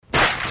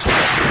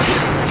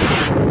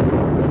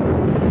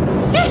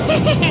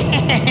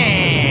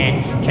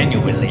Can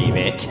you believe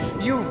it?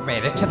 You've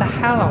made it to the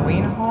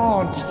Halloween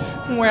haunt.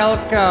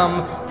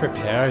 Welcome.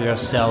 Prepare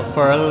yourself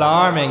for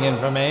alarming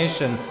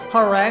information,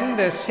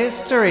 horrendous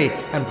history,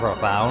 and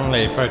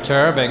profoundly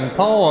perturbing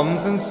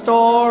poems and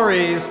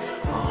stories.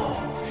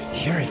 Oh,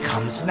 here he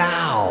comes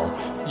now.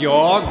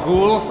 Your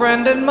ghoul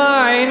friend and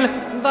mine,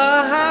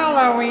 the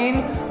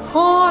Halloween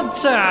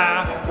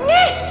Haunter.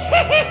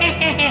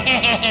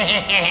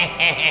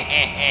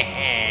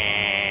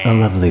 A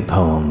lovely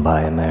poem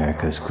by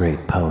America's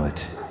great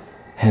poet,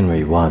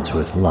 Henry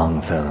Wadsworth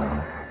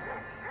Longfellow.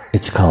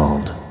 It's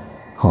called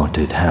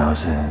Haunted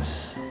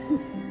Houses.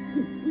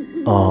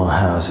 All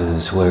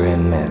houses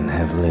wherein men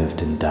have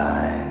lived and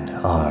died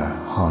are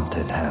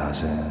haunted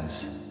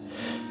houses.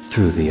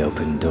 Through the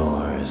open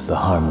doors the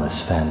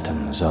harmless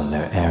phantoms on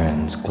their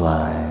errands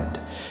glide,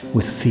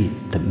 with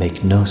feet that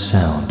make no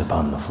sound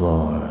upon the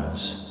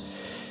floors.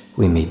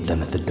 We meet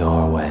them at the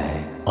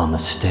doorway, on the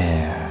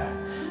stair.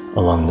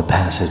 Along the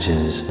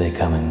passages they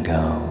come and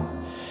go,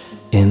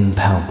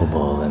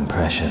 impalpable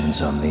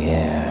impressions on the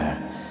air,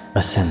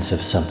 a sense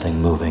of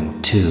something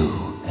moving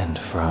to and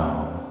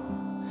fro.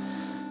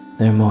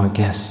 There are more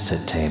guests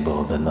at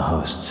table than the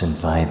hosts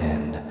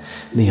invited.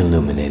 The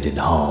illuminated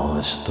hall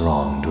is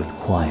thronged with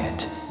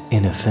quiet,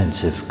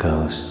 inoffensive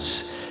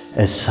ghosts,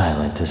 as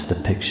silent as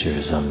the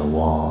pictures on the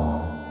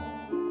wall.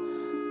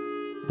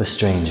 The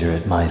stranger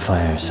at my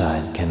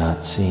fireside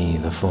cannot see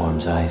the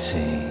forms I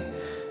see,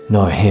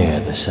 nor hear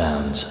the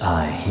sounds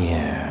I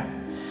hear.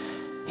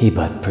 He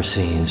but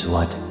perceives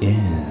what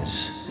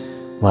is,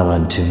 while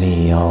unto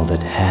me all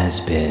that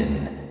has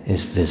been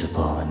is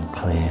visible and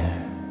clear.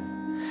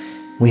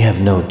 We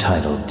have no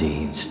title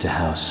deeds to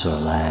house or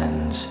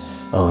lands.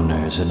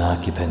 Owners and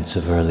occupants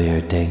of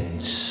earlier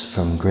dates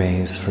from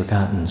graves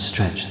forgotten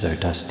stretch their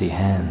dusty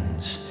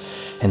hands,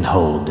 and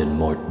hold in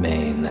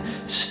mortmain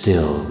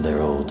still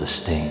their old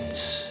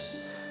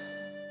estates.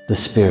 The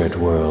spirit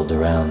world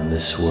around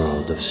this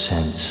world of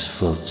sense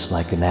floats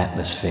like an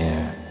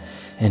atmosphere,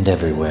 and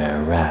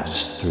everywhere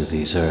rafts through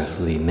these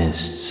earthly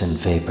mists and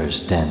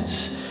vapors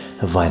dense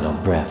a vital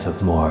breath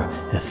of more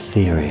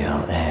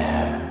ethereal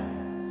air.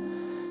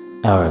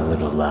 Our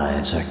little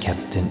lives are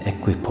kept in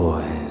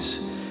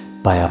equipoise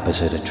by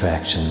opposite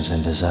attractions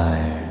and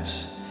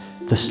desires,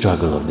 the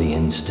struggle of the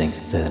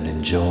instinct that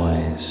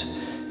enjoys,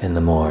 and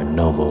the more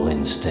noble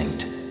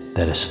instinct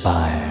that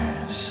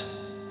aspires.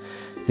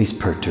 These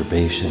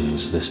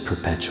perturbations, this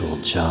perpetual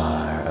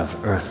jar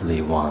of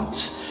earthly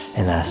wants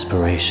and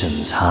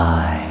aspirations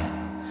high,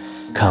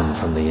 come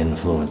from the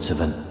influence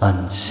of an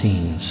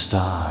unseen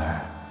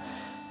star,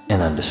 an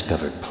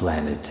undiscovered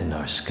planet in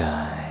our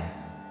sky.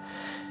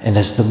 And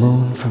as the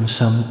moon from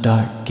some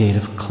dark gate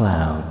of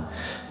cloud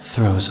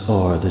throws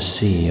o'er the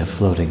sea a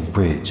floating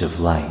bridge of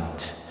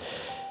light,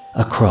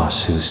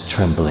 across whose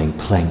trembling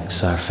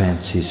planks our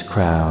fancies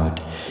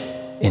crowd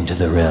into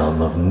the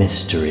realm of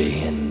mystery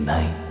and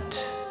night,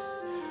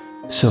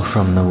 so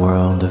from the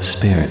world of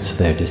spirits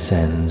there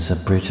descends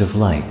a bridge of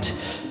light,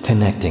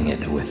 connecting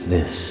it with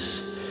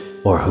this,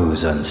 o'er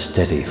whose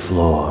unsteady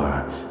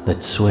floor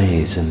that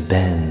sways and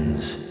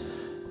bends,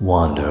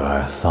 wander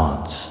our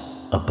thoughts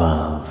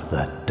above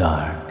the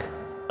dark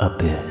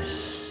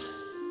abyss.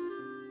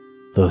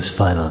 Those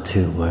final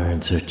two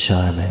words are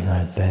charming,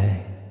 aren't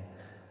they?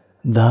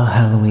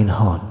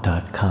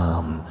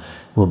 TheHalloweenHaunt.com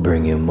will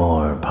bring you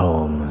more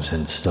poems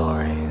and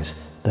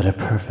stories that are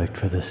perfect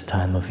for this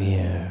time of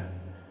year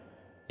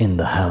in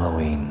the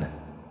Halloween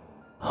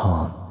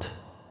Haunt.